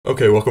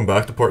Okay, welcome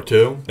back to part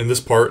 2. In this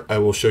part, I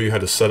will show you how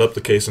to set up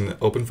the case in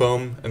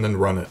OpenFOAM and then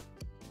run it.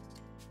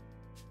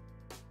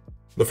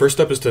 The first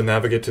step is to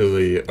navigate to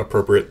the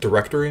appropriate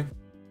directory.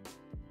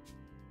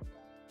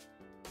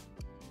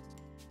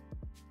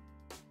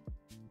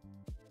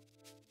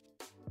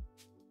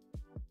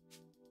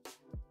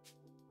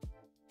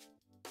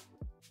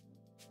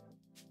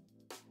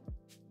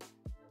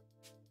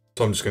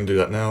 So I'm just going to do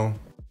that now.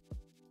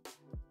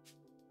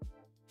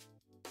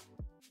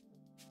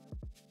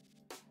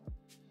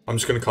 I'm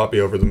just going to copy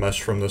over the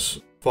mesh from this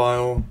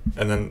file,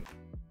 and then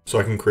so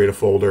I can create a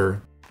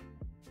folder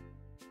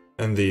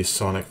in the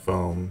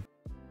sonicFoam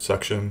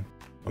section.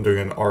 I'm doing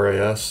an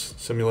RAS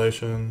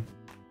simulation.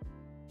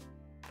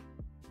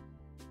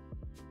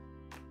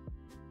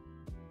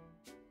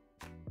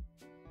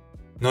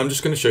 Now I'm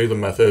just going to show you the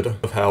method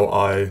of how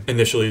I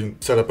initially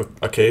set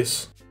up a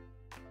case.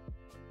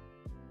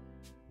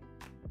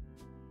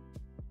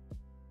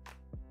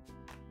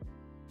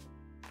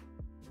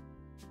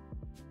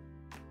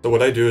 So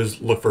what I do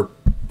is look for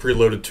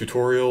preloaded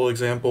tutorial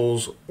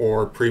examples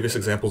or previous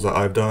examples that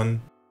I've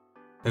done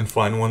and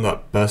find one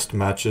that best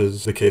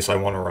matches the case I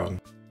want to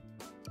run.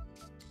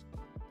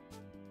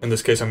 In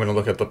this case, I'm going to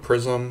look at the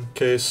prism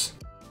case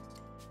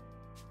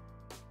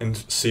and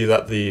see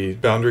that the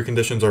boundary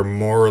conditions are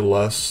more or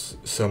less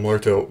similar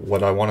to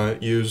what I want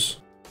to use.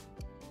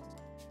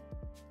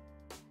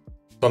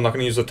 So I'm not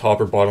going to use the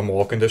top or bottom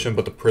wall condition,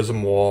 but the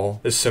prism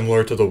wall is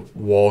similar to the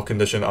wall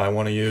condition I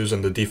want to use,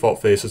 and the default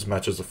faces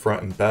matches the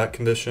front and back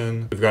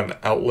condition. We've got an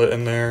outlet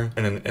in there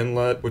and an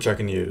inlet, which I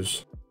can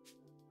use.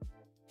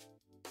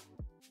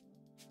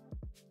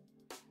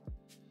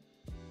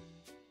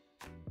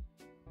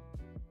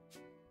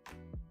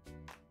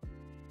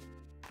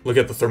 Look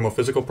at the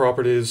thermophysical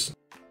properties.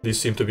 These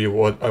seem to be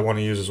what I want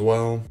to use as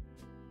well.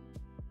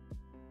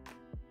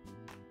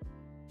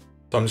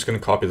 So I'm just going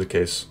to copy the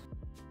case.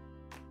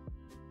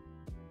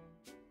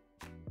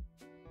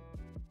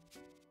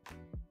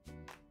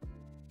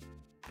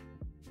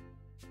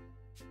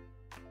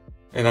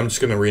 And I'm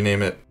just going to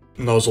rename it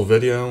Nozzle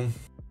Video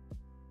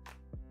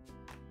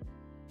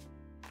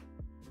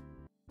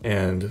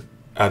and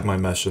add my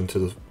mesh into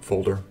the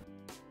folder.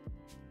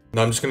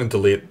 Now I'm just going to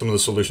delete some of the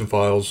solution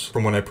files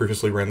from when I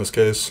previously ran this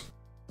case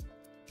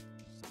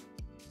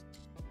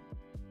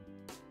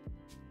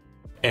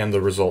and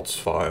the results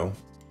file.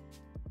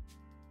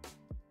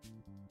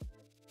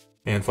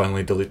 And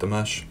finally delete the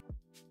mesh.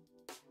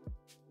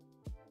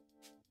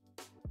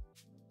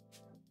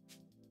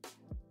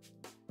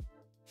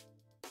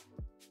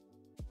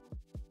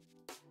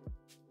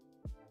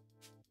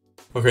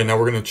 Okay, now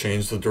we're going to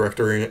change the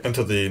directory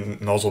into the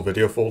Nozzle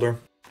Video folder.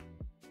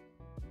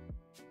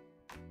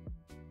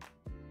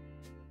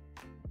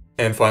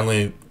 And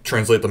finally,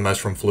 translate the mesh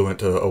from Fluent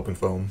to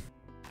OpenFOAM.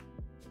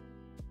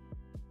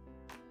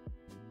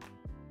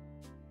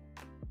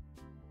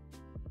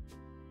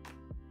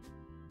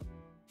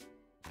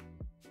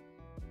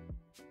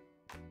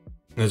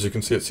 And as you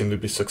can see, it seemed to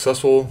be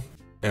successful,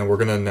 and we're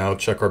going to now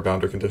check our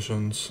boundary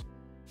conditions.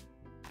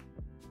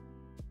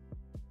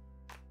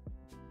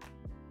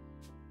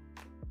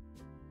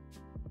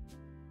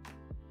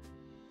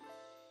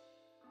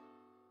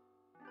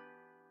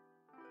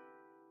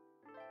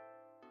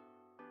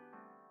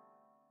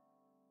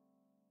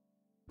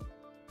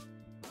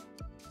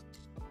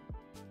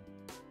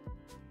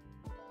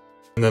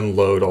 And then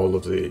load all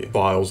of the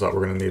files that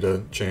we're going to need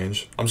to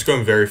change. I'm just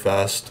going very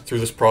fast through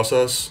this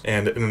process,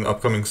 and in an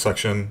upcoming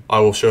section, I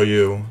will show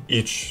you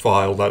each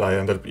file that I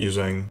ended up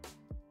using.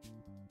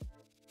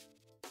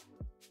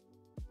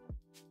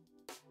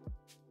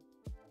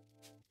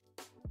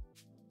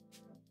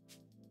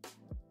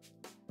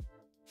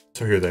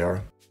 So here they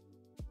are.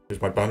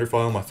 Here's my boundary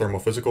file, my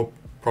thermophysical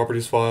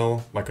properties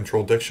file, my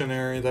control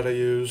dictionary that I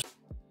use,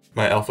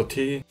 my alpha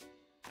t,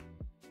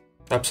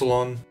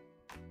 epsilon,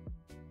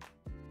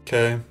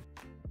 K,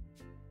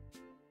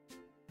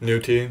 new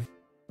T,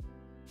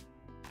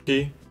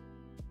 T,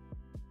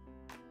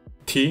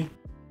 T,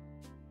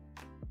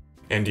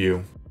 and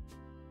U.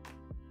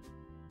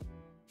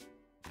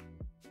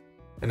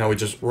 And now we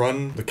just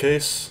run the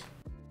case.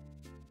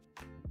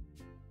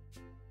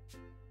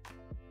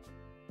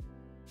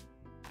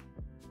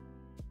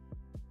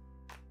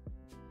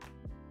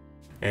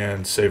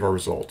 And save our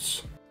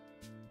results.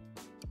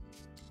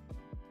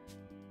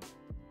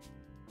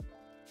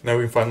 Now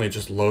we can finally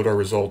just load our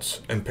results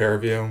in pair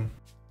view.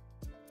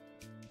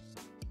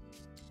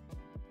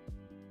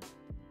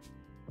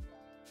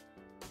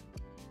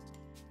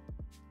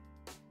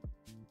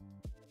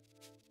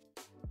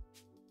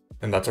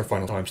 And that's our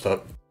final time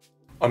step.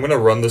 I'm going to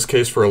run this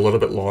case for a little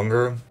bit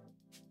longer.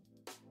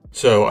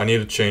 So I need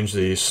to change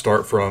the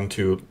start from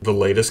to the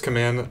latest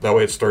command. That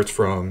way it starts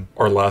from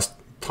our last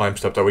time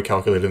step that we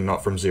calculated,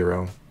 not from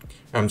 0.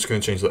 I'm just going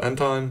to change the end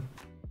time.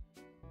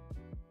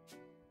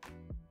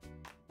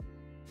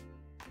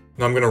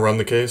 Now I'm going to run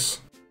the case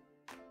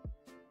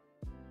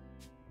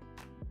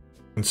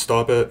and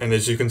stop it, and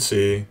as you can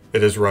see,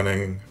 it is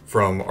running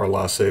from our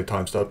last saved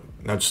time step.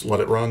 Now just let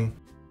it run.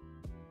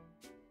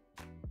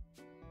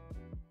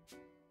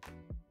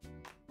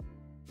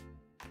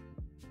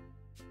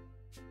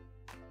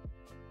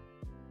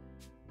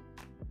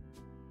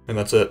 And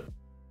that's it.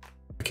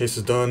 The case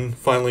is done.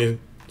 Finally,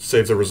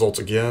 save the results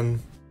again,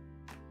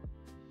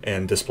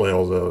 and display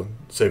all the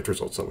saved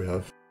results that we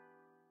have.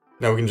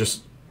 Now we can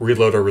just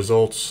reload our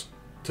results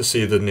to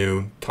see the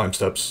new time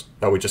steps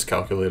that we just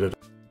calculated.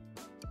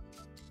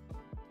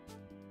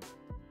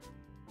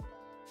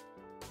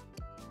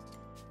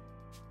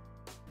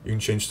 You can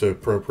change the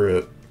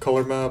appropriate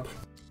color map,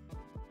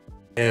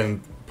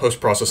 and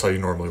post-process how you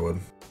normally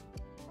would.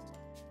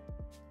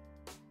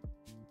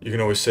 You can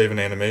always save an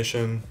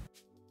animation.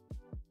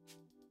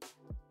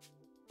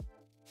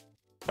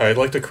 I'd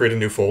like to create a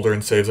new folder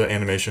and save that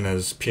animation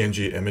as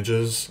PNG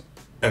images,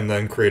 and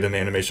then create an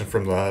animation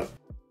from that.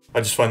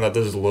 I just find that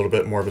this is a little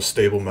bit more of a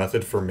stable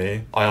method for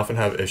me. I often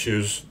have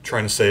issues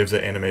trying to save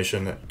the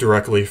animation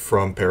directly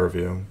from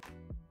ParaView.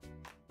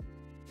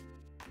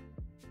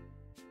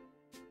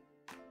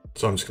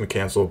 So I'm just going to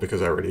cancel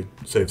because I already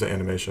saved the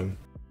animation.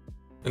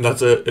 And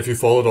that's it. If you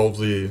followed all of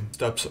the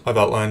steps I've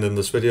outlined in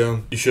this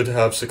video, you should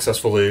have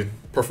successfully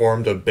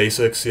performed a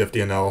basic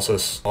CFD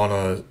analysis on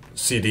a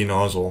CD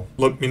nozzle.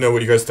 Let me know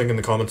what you guys think in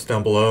the comments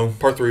down below.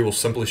 Part 3 will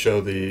simply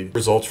show the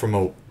results from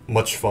a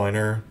much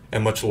finer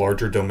and much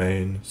larger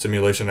domain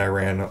simulation I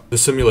ran. The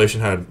simulation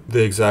had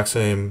the exact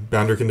same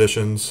boundary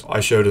conditions I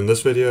showed in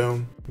this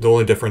video. The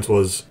only difference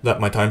was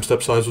that my time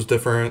step size was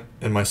different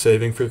and my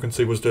saving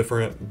frequency was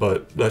different,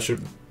 but that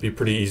should be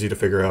pretty easy to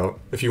figure out.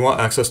 If you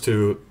want access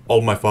to all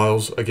of my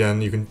files,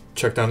 again, you can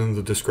check down in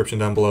the description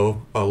down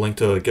below a link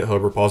to a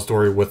GitHub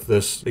repository with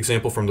this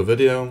example from the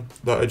video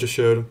that I just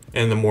showed,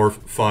 and the more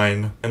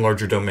fine and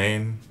larger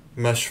domain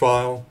mesh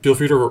file. Feel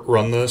free to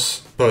run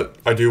this, but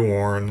I do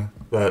warn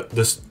that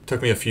this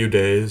took me a few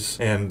days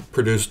and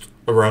produced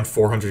around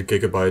 400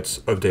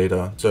 gigabytes of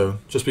data, so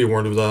just be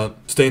warned of that.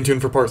 Stay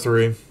tuned for part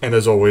 3, and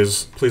as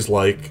always, please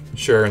like,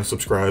 share, and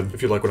subscribe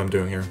if you like what I'm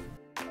doing here.